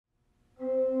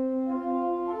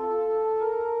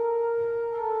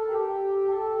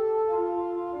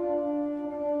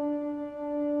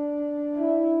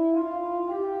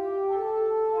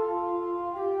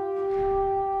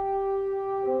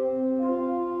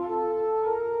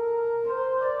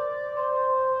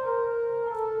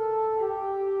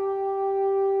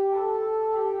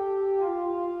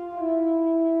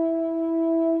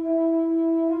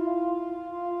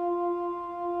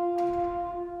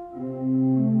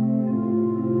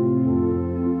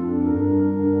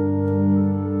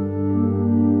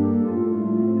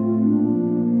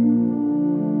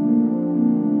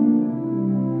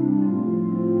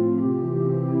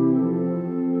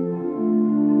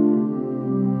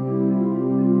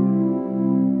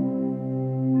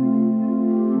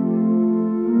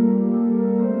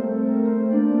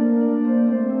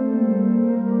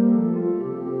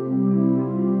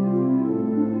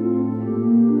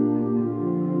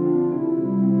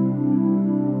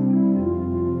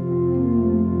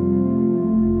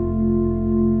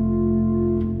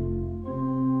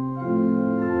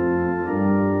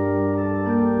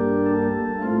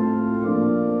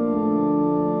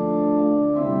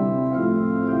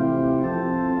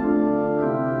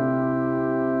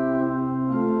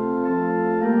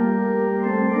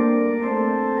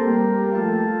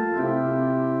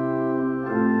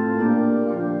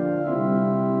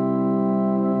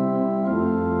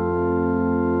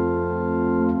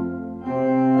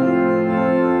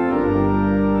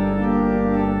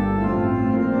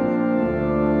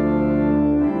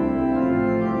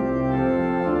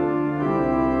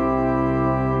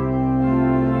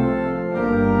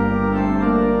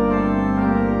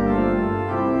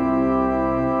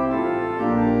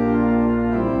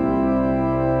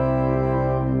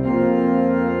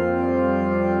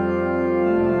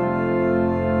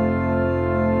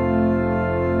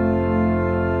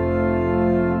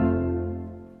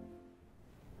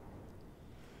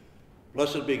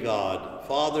Blessed be God,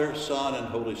 Father, Son, and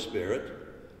Holy Spirit,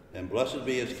 and blessed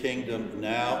be his kingdom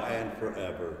now and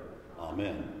forever.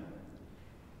 Amen.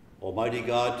 Almighty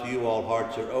God, to you all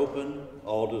hearts are open,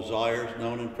 all desires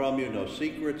known, and from you no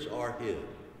secrets are hid.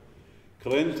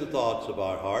 Cleanse the thoughts of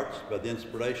our hearts by the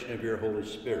inspiration of your Holy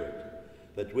Spirit,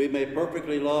 that we may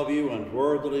perfectly love you and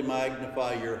worthily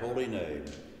magnify your holy name,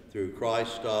 through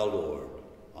Christ our Lord.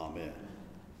 Amen.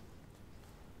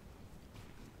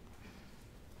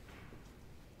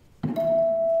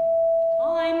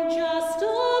 I'm just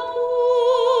a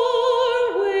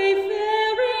poor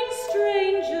wayfaring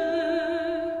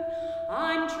stranger.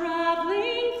 I'm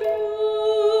traveling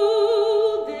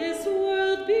through this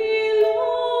world below.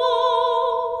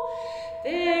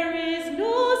 There is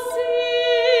no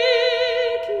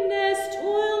sickness,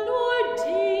 toil, nor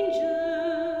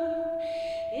danger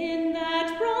in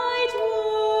that bright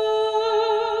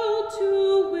world to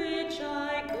which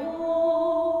I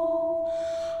go.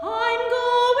 I'm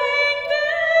going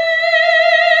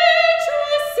there to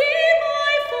see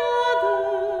my Father.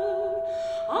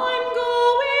 I'm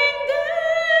going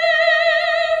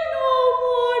there no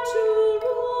more to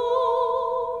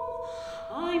roam.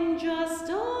 I'm just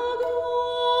a-going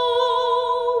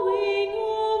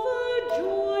over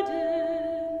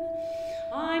Jordan.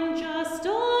 I'm just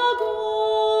a-going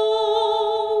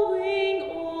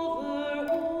over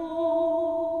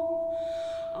home.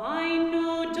 I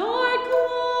know dark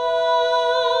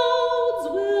clouds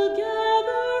will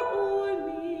gather o'er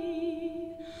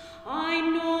me. I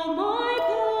know my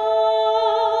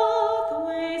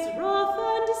pathway's rough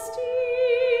and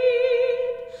steep,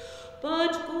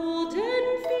 but golden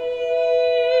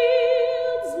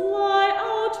fields lie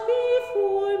out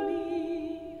before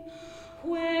me,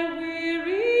 where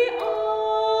weary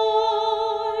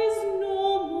eyes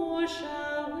no more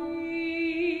shall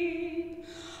weep.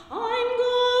 I'm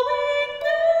going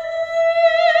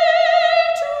there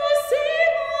to see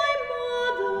my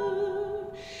mother.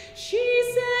 She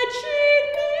said she'd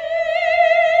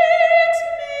meet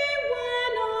me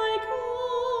when I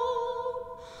come.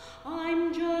 I'm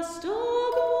just a-going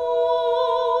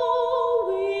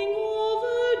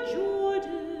over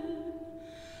Jordan.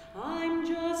 I'm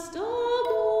just a-going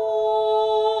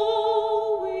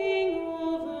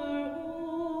over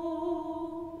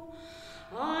home.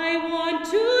 I want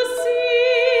to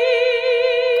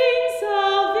sing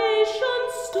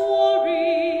salvation's story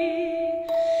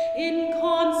in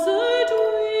concert with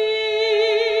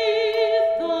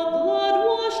the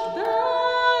blood-washed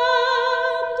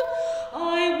band. I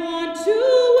want to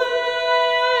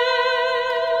wear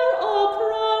a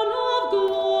crown of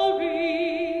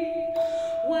glory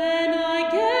when I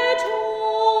get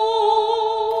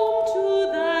home to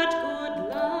that good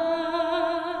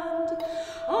land.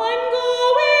 I'm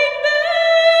going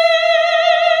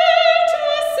there to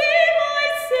see my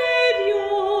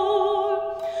Savior,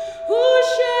 who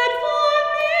shed for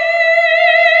me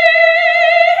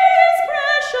his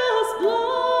precious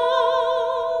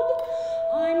blood.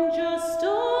 I'm just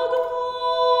a-going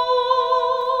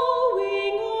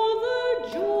over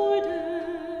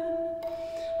Jordan.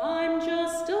 I'm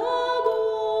just a-going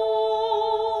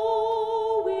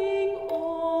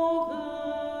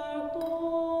over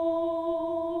home.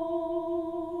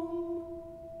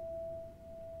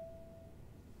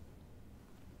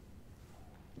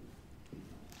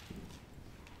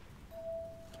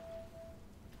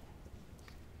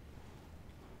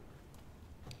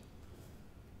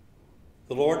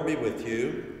 The Lord be with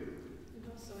you.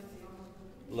 And also with you.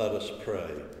 Let us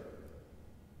pray.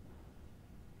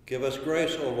 Give us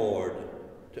grace, O Lord,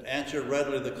 to answer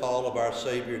readily the call of our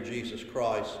Savior Jesus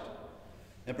Christ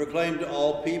and proclaim to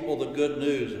all people the good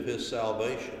news of his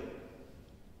salvation,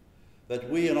 that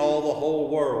we and all the whole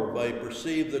world may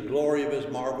perceive the glory of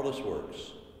his marvelous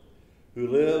works, who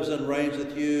lives and reigns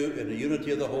with you in the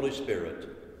unity of the Holy Spirit,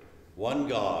 one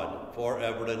God,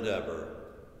 forever and ever.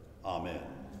 Amen.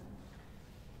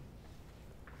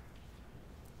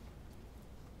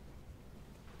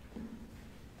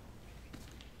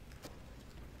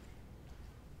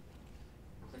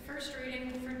 The first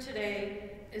reading for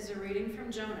today is a reading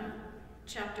from Jonah,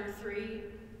 chapter 3,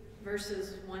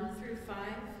 verses 1 through 5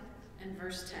 and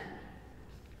verse 10.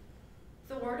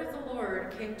 The word of the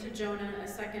Lord came to Jonah a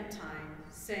second time,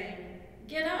 saying,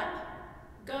 "Get up,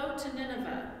 go to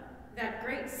Nineveh, that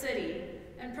great city,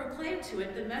 and proclaim to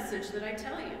it the message that I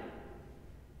tell you."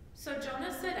 So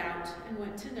Jonah set out and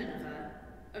went to Nineveh,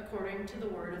 according to the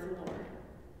word of the Lord.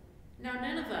 Now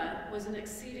Nineveh was an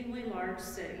exceedingly large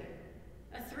city,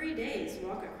 a 3 days'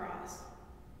 walk across.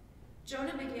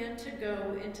 Jonah began to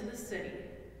go into the city,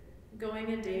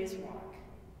 going a day's walk,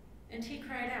 and he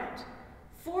cried out,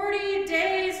 40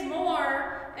 days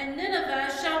more, and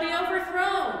Nineveh shall be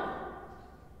overthrown.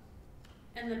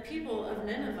 And the people of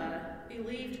Nineveh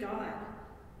believed God.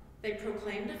 They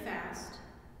proclaimed a fast,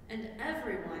 and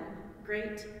everyone,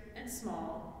 great and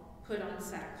small, put on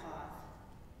sackcloth.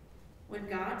 When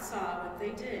God saw what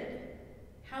they did,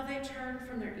 how they turned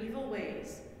from their evil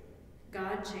ways,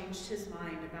 God changed his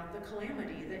mind about the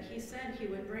calamity that he said he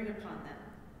would bring upon them,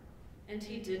 and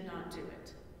he did not do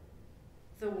it.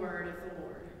 The word of the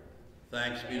Lord.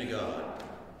 Thanks be to God.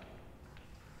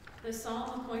 The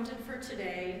psalm appointed for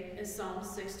today is Psalm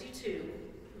 62,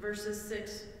 verses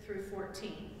 6 through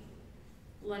 14.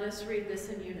 Let us read this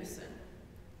in unison.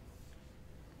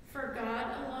 For God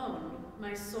alone,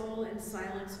 my soul in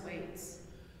silence waits.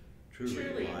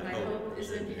 Truly my hope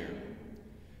is in him.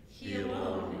 He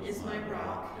alone is my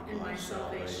rock and my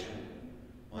salvation,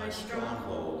 my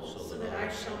stronghold, so that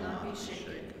I shall not be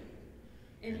shaken.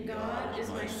 In God is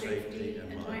my safety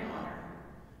and my honor.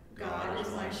 God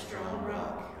is my strong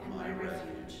rock and my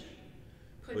refuge.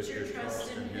 Put your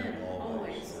trust in him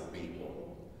always, O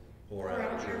people. Pour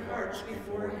out your hearts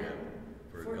before him,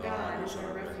 for God is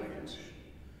our refuge.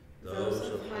 Those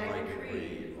of high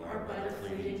degree are but a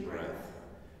fleeting breath.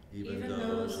 Even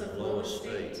those of low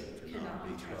estate cannot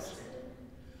be trusted.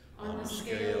 On the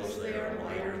scales they are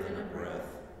lighter than a breath,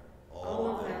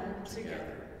 all of them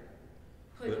together.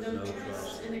 Put no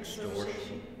trust in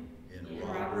extortion. In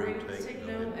robbery take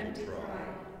no empty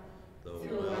pride. Though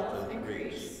wealth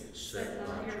increase, set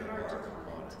not your heart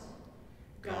upon it.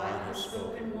 God has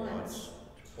spoken once,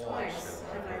 twice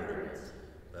have I heard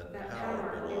it, that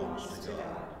power belongs to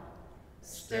God.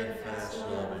 Steadfast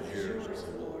love is yours,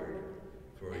 O Lord,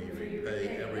 for you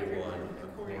repay everyone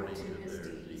according to his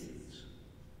deeds.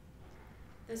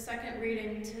 The second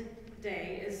reading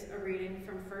today is a reading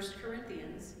from 1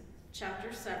 Corinthians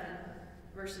chapter 7,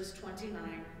 verses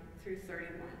 29 through 31.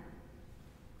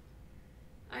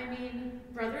 I mean,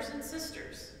 brothers and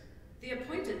sisters, the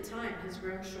appointed time has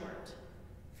grown short.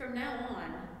 From now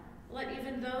on, let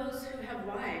even those who have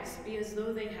wives be as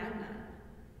though they had none,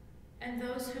 and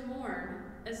those who mourn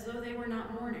as though they were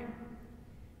not mourning,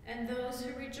 and those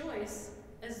who rejoice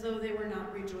as though they were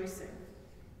not rejoicing,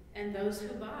 and those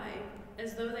who buy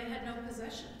as though they had no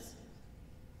possessions,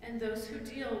 and those who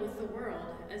deal with the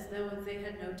world as though they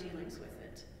had no dealings with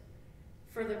it.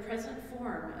 For the present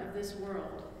form of this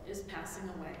world is passing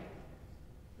away.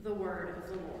 The word of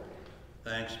the Lord.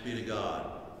 Thanks be to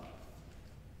God.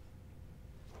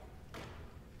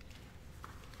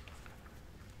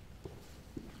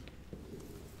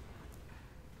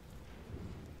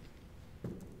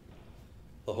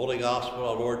 The Holy Gospel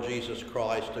of Lord Jesus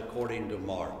Christ according to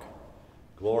Mark.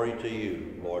 Glory to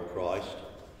you, Lord Christ.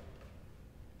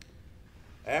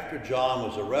 After John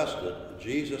was arrested,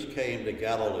 Jesus came to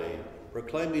Galilee,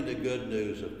 proclaiming the good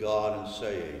news of God and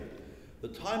saying, "The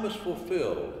time is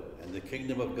fulfilled, and the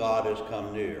kingdom of God has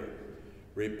come near.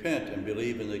 Repent and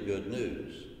believe in the good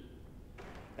news."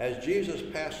 As Jesus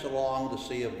passed along the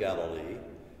Sea of Galilee,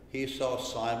 he saw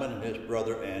Simon and his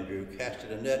brother Andrew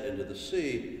casting a net into the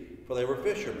sea, for they were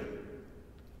fishermen.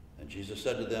 And Jesus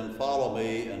said to them, "Follow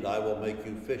me, and I will make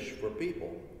you fish for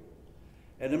people."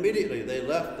 And immediately they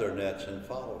left their nets and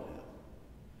followed him.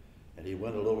 And he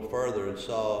went a little further and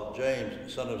saw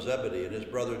James, son of Zebedee, and his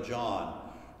brother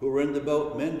John, who were in the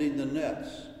boat mending the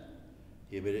nets.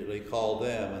 He immediately called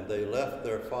them, and they left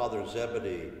their father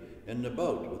Zebedee in the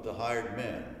boat with the hired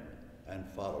men and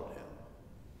followed him.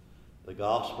 The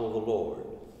Gospel of the Lord.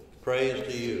 Praise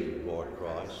to you, Lord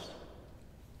Christ.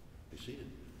 Be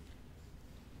seated.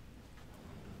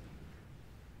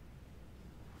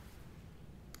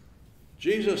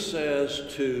 Jesus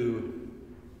says to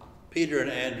Peter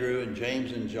and Andrew and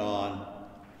James and John,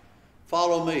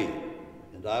 "Follow me,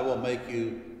 and I will make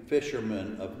you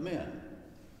fishermen of men."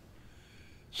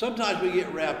 Sometimes we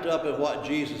get wrapped up in what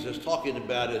Jesus is talking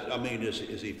about.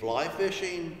 Is he fly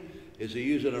fishing? Is he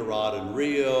using a rod and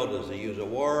reel? Does he use a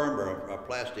worm or a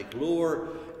plastic lure?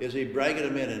 Is he dragging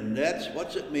them in nets?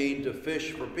 What's it mean to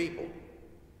fish for people?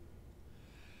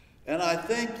 And I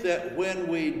think that when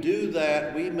we do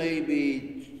that, we may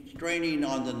be straining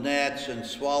on the gnats and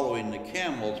swallowing the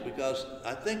camels, because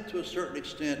I think to a certain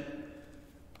extent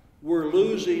we're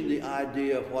losing the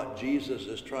idea of what Jesus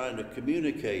is trying to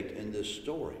communicate in this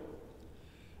story.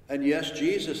 And yes,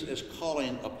 Jesus is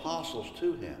calling apostles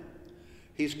to him.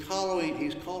 He's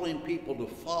calling people to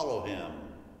follow him.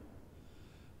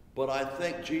 But I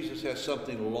think Jesus has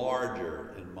something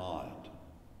larger in mind.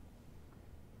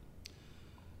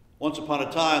 Once upon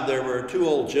a time, there were two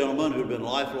old gentlemen who'd been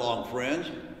lifelong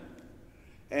friends,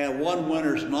 And one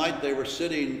winter's night, they were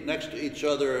sitting next to each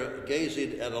other,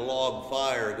 gazing at a log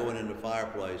fire going in the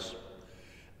fireplace,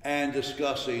 and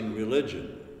discussing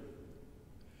religion.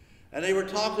 And they were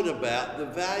talking about the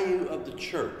value of the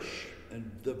church and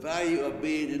the value of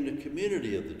being in the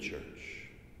community of the church.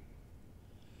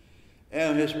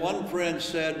 And his one friend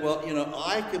said, well, you know,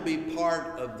 I could be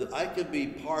part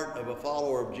of a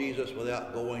follower of Jesus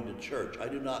without going to church. I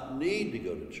do not need to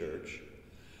go to church.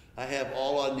 I have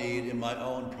all I need in my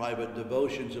own private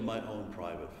devotions and my own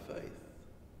private faith.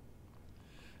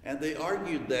 And they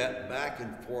argued that back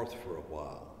and forth for a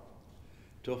while,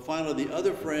 till finally the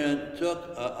other friend took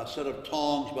a set of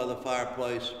tongs by the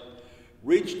fireplace,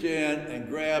 reached in and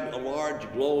grabbed a large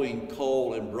glowing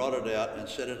coal and brought it out and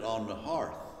set it on the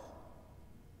hearth.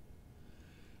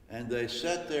 And they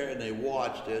sat there and they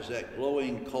watched as that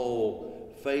glowing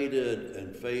coal faded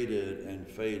and faded and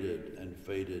faded and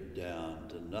faded down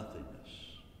to nothingness.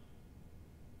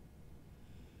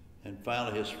 And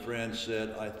finally his friend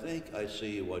said, I think I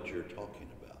see what you're talking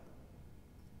about.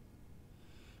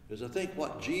 Because I think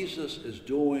what Jesus is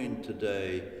doing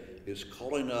today is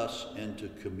calling us into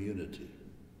community.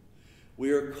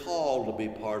 We are called to be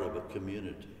part of a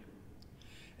community.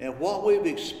 And what we've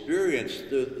experienced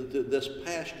this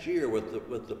past year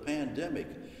with the pandemic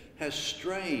has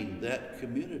strained that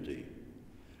community,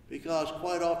 because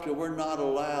quite often we're not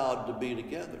allowed to be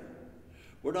together.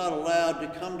 We're not allowed to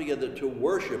come together to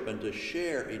worship and to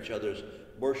share each other's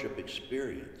worship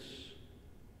experience.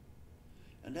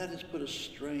 And that has put a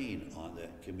strain on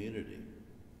that community.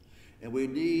 And we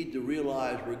need to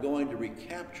realize we're going to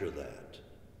recapture that.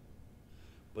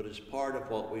 But it's part of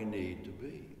what we need to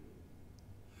be.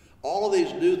 All of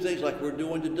these new things like we're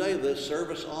doing today, this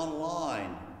service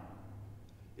online,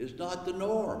 is not the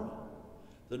norm.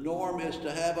 The norm is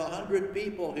to have 100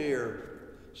 people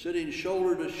here sitting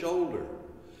shoulder to shoulder,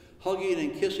 hugging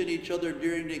and kissing each other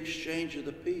during the exchange of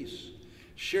the peace,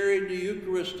 sharing the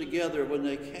Eucharist together when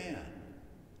they can,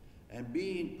 and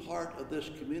being part of this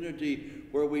community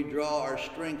where we draw our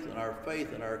strength and our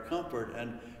faith and our comfort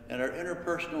and our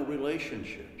interpersonal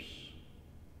relationships.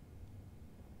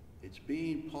 It's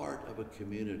being part of a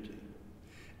community.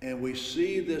 And we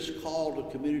see this call to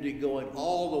community going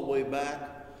all the way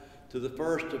back to the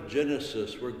first of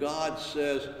Genesis, where God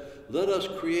says, let us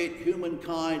create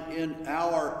humankind in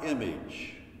our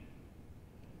image.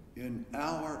 In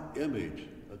our image.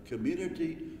 A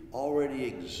community already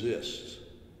exists,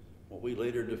 what we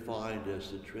later defined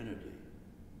as the Trinity.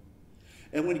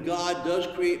 And when God does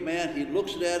create man, he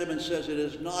looks at Adam and says, it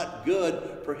is not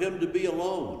good for him to be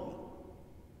alone.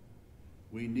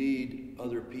 We need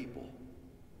other people.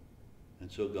 And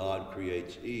so God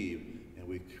creates Eve, and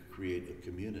we create a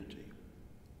community.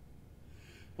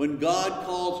 When God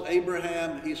calls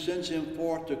Abraham, he sends him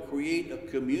forth to create a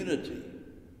community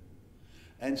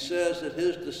and says that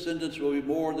his descendants will be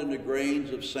more than the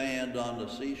grains of sand on the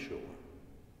seashore.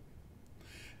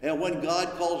 And when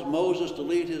God calls Moses to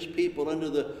lead his people into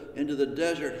the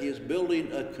desert, he is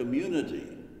building a community,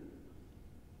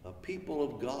 a people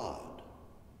of God,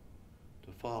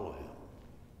 to follow him.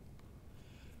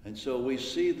 And so we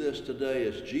see this today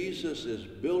as Jesus is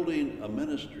building a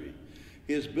ministry.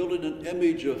 He is building an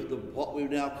image of what we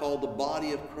now call the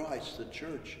body of Christ, the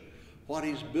church. What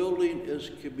he's building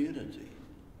is community.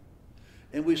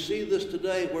 And we see this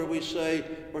today where he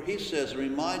says and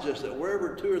reminds us that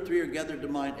wherever 2 or 3 are gathered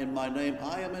in my name,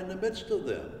 I am in the midst of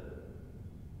them.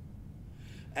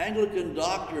 Anglican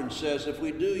doctrine says if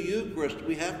we do Eucharist,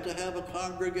 we have to have a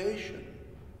congregation.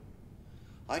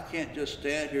 I can't just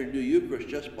stand here and do Eucharist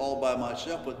just all by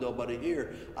myself with nobody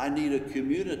here. I need a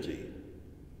community,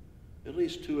 at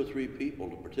least 2 or 3 people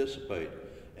to participate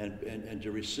and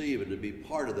to receive and to be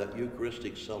part of that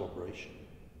Eucharistic celebration.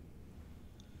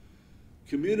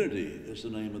 Community is the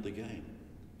name of the game.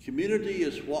 Community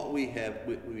is what we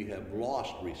have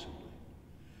lost recently.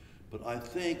 But I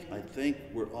think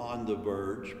we're on the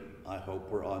verge. I hope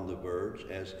we're on the verge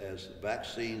as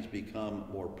vaccines become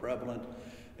more prevalent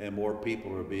and more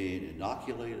people are being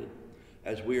inoculated,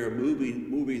 as we are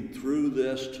moving through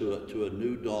this to a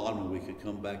new dawn when we could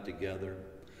come back together.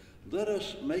 Let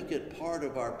us make it part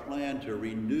of our plan to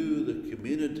renew the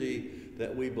community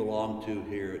that we belong to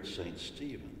here at St.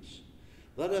 Stephen's.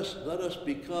 Let us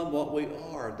become what we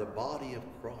are, the body of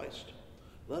Christ.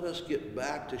 Let us get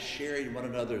back to sharing one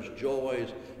another's joys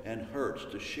and hurts,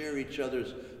 to share each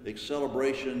other's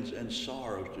celebrations and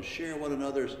sorrows, to share one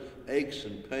another's aches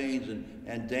and pains,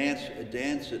 and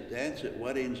dance at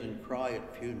weddings and cry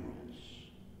at funerals.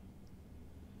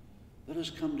 Let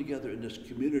us come together in this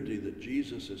community that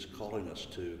Jesus is calling us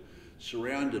to,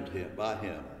 surrounded by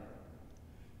him,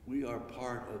 We are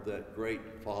part of that great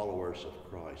followers of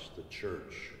Christ, the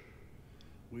church.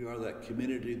 We are that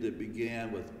community that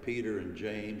began with Peter and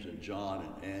James and John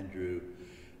and Andrew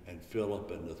and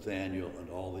Philip and Nathaniel and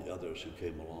all the others who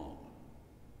came along.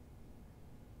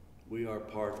 We are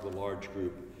part of a large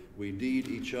group. We need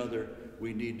each other.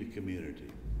 We need the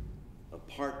community.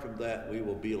 Apart from that, we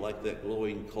will be like that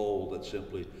glowing coal that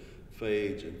simply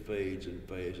fades and fades and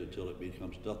fades until it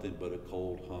becomes nothing but a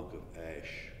cold hunk of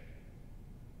ash.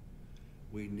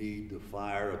 We need the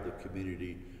fire of the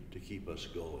community to keep us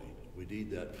going. We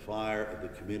need that fire of the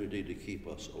community to keep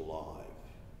us alive.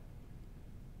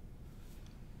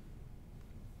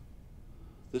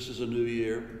 This is a new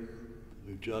year.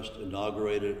 We've just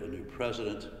inaugurated a new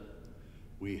president.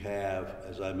 We have,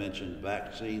 as I mentioned,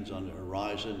 vaccines on the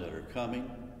horizon that are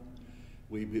coming.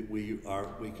 We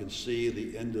can see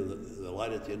the end of the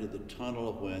light at the end of the tunnel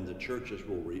of when the churches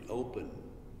will reopen.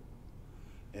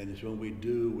 And it's when we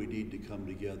do, we need to come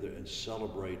together and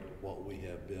celebrate what we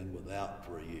have been without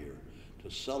for a year, to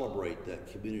celebrate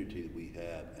that community that we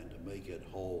have and to make it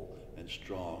whole and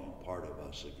strong and part of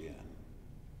us again.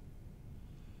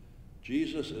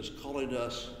 Jesus is calling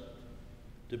us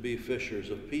to be fishers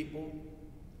of people.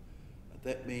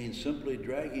 That means simply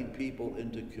dragging people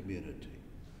into community,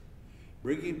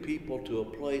 bringing people to a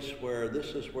place where this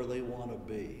is where they want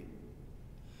to be.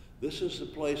 This is the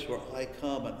place where I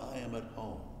come and I am at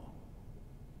home.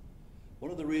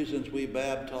 One of the reasons we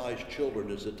baptize children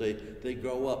is that they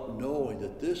grow up knowing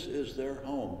that this is their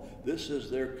home, this is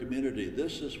their community,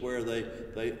 this is where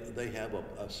they have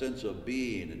a sense of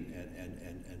being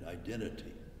and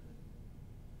identity.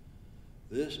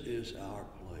 This is our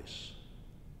place.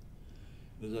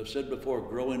 As I've said before,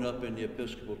 growing up in the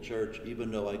Episcopal Church, even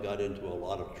though I got into a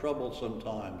lot of trouble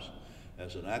sometimes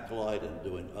as an acolyte and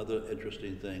doing other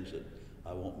interesting things that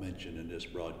I won't mention in this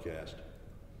broadcast,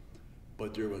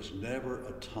 but there was never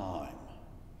a time,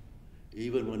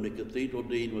 even when the cathedral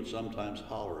dean would sometimes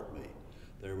holler at me,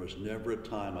 there was never a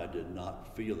time I did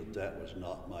not feel that that was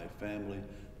not my family,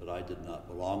 that I did not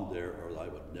belong there, or that I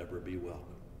would never be welcome.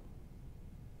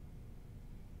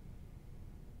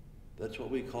 That's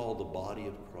what we call the body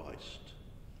of Christ.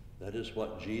 That is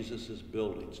what Jesus is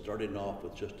building, starting off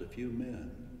with just a few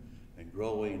men and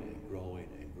growing and growing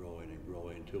and growing and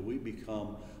growing until we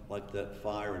become like that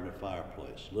fire in the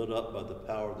fireplace, lit up by the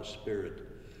power of the Spirit,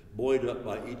 buoyed up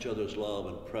by each other's love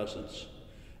and presence,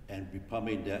 and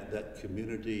becoming that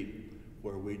community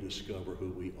where we discover who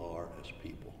we are as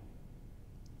people.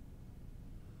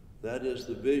 That is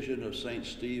the vision of St.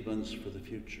 Stephen's for the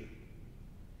future.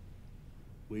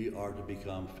 We are to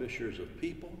become fishers of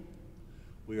people.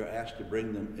 We are asked to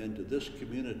bring them into this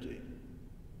community,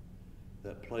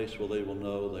 that place where they will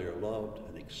know they are loved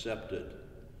and accepted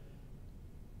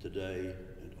today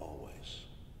and always.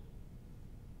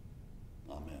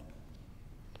 Amen.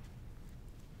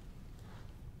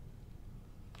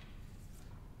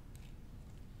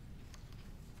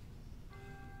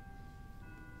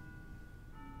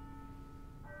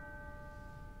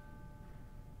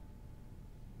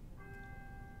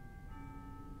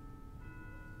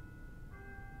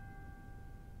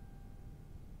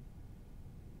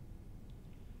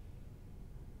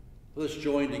 Let's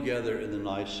join together in the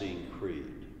Nicene Creed.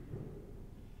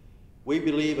 We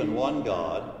believe in one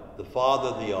God, the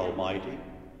Father, the Almighty,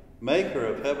 maker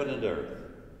of heaven and earth,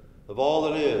 of all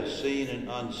that is seen and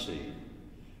unseen.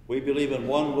 We believe in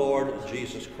one Lord,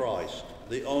 Jesus Christ,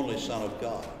 the only Son of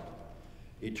God,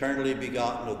 eternally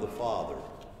begotten of the Father,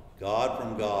 God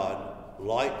from God,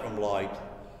 light from light,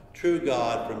 true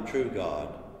God from true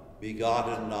God,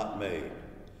 begotten, not made,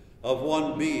 of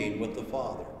one being with the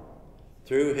Father.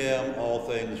 Through him all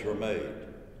things were made.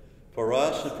 For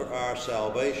us and for our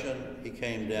salvation he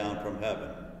came down from heaven.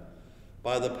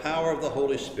 By the power of the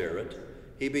Holy Spirit,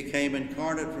 he became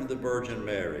incarnate from the Virgin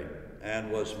Mary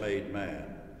and was made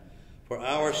man. For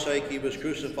our sake he was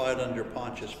crucified under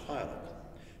Pontius Pilate.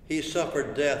 He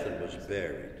suffered death and was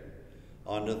buried.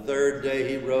 On the third day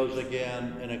he rose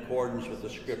again in accordance with the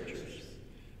Scriptures.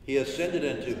 He ascended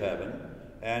into heaven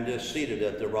and is seated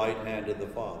at the right hand of the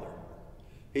Father.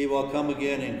 He will come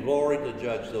again in glory to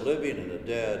judge the living and the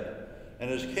dead, and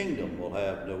his kingdom will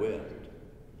have no end.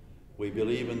 We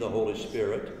believe in the Holy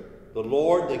Spirit, the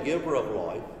Lord, the giver of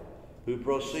life, who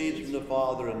proceeds from the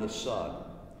Father and the Son.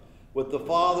 With the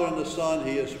Father and the Son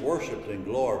he is worshipped and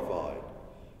glorified.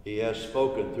 He has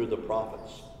spoken through the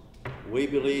prophets. We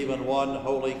believe in one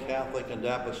holy Catholic and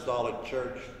Apostolic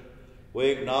Church. We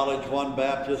acknowledge one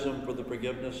baptism for the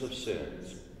forgiveness of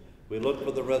sins. We look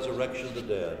for the resurrection of the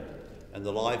dead and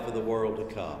the life of the world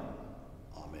to come.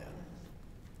 Amen.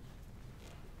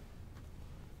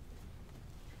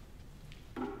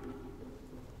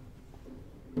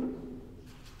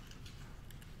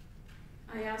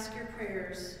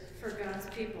 prayers for God's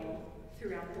people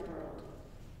throughout the world.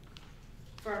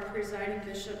 For our presiding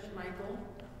Bishop Michael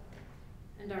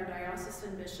and our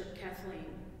diocesan Bishop Kathleen,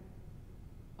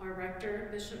 our Rector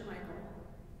Bishop Michael,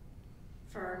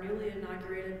 for our newly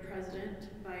inaugurated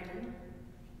President Biden,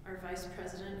 our Vice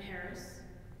President Harris,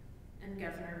 and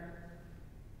Governor,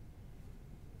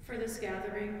 for this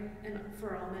gathering and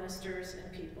for all ministers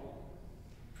and people.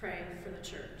 Pray for the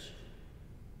church.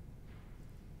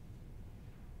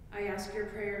 I ask your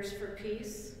prayers for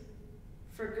peace,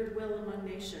 for goodwill among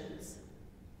nations,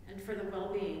 and for the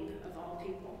well-being of all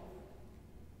people.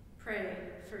 Pray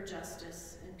for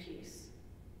justice and peace.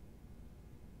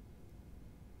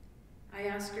 I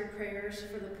ask your prayers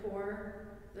for the poor,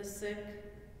 the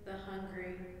sick, the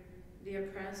hungry, the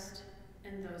oppressed,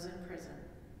 and those in prison.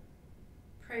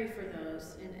 Pray for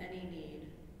those in any need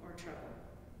or trouble.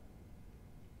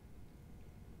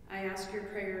 I ask your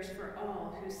prayers for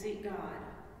all who seek God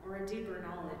or a deeper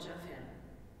knowledge of him.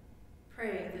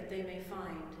 Pray that they may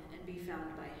find and be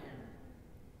found by him.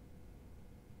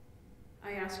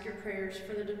 I ask your prayers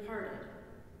for the departed.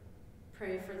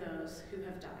 Pray for those who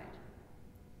have died.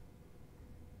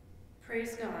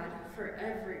 Praise God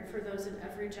for those in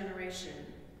every generation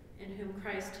in whom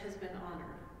Christ has been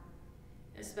honored,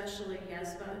 especially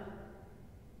Yesba,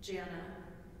 Jana,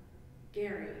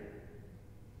 Gary,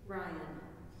 Ryan,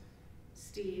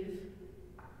 Steve,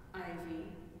 Ivy,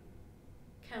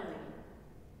 Kelly,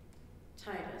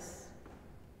 Titus,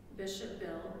 Bishop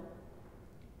Bill,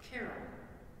 Carol,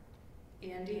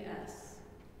 Andy S.,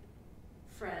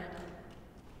 Fred,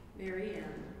 Mary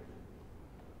M.,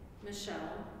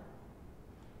 Michelle,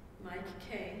 Mike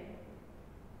K.,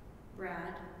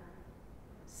 Brad,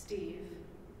 Steve,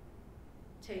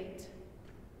 Tate,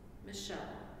 Michelle,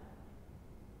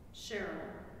 Cheryl,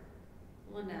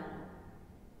 Linnell,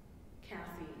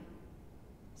 Kathy,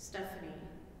 Stephanie,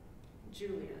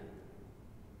 Julia.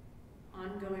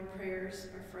 Ongoing prayers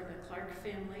are for the Clark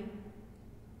family,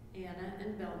 Anna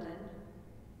and Belden,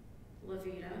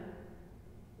 Levita,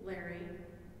 Larry,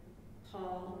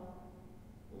 Paul,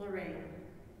 Lorraine,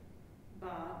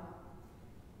 Bob,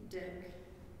 Dick,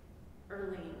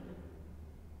 Erlene,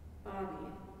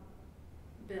 Bobby,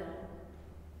 Bill,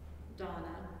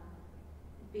 Donna,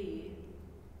 B,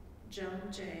 Joan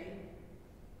J.,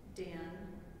 Dan,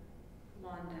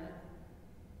 Wanda,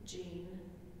 Jean,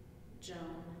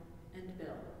 Joan, and Bill.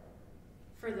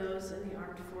 For those in the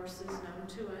armed forces known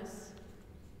to us,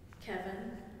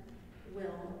 Kevin,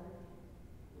 Will,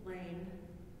 Lane,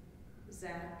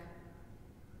 Zach,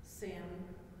 Sam,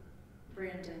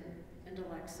 Brandon, and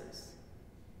Alexis.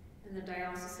 In the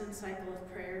diocesan cycle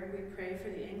of prayer, we pray for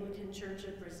the Anglican Church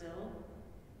of Brazil.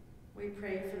 We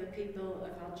pray for the people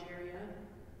of Algeria,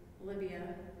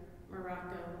 Libya,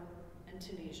 Morocco, and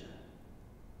Tunisia.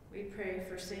 We pray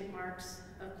for St. Mark's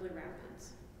of Blue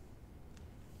Rapids.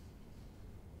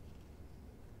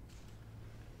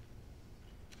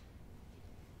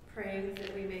 Pray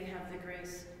that we may have the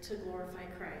grace to glorify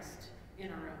Christ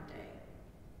in our own day.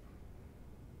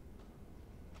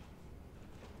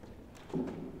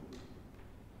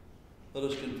 Let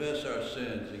us confess our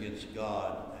sins against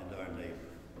God and our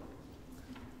neighbor.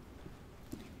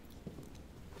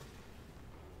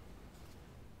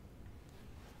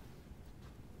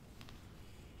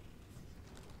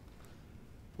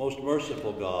 Most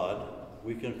merciful God,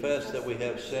 we confess that we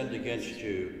have sinned against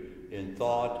you in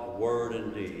thought, word,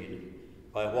 and deed,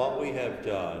 by what we have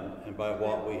done and by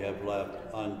what we have left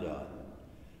undone.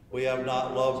 We have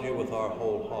not loved you with our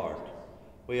whole heart.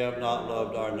 We have not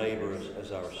loved our neighbors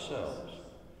as ourselves.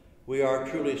 We are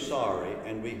truly sorry,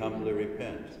 and we humbly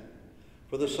repent.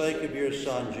 For the sake of your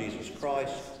Son, Jesus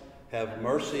Christ, have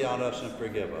mercy on us and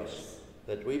forgive us,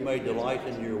 that we may delight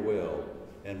in your will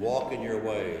and walk in your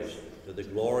ways to the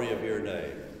glory of your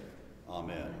name.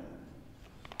 Amen.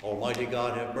 Almighty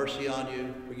God, have mercy on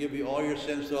you, forgive you all your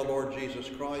sins through our Lord Jesus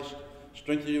Christ,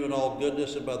 strengthen you in all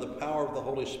goodness, and by the power of the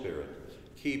Holy Spirit,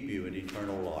 keep you in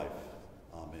eternal life.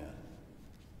 Amen.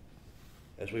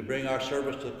 As we bring our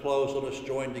service to a close, let us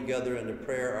join together in the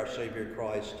prayer our Savior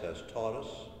Christ has taught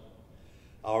us.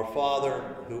 Our Father,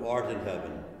 who art in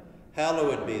heaven,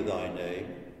 hallowed be thy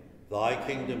name. Thy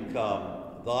kingdom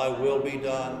come, thy will be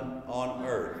done on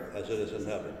earth as it is in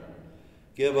heaven.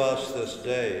 Give us this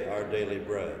day our daily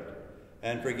bread,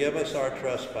 and forgive us our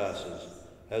trespasses,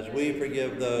 as we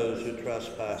forgive those who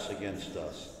trespass against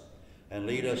us. And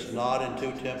lead us not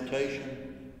into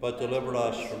temptation, but deliver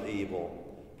us from evil.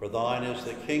 For thine is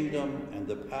the kingdom, and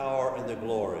the power, and the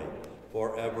glory,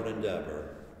 forever and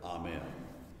ever. Amen.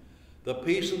 The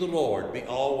peace of the Lord be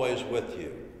always with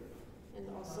you. And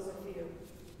also with you.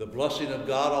 The blessing of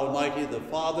God Almighty, the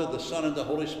Father, the Son, and the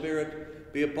Holy Spirit,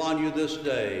 be upon you this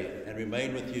day and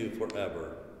remain with you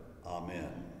forever.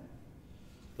 Amen.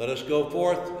 Let us go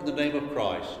forth in the name of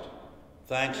Christ.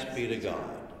 Thanks be to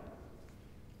God.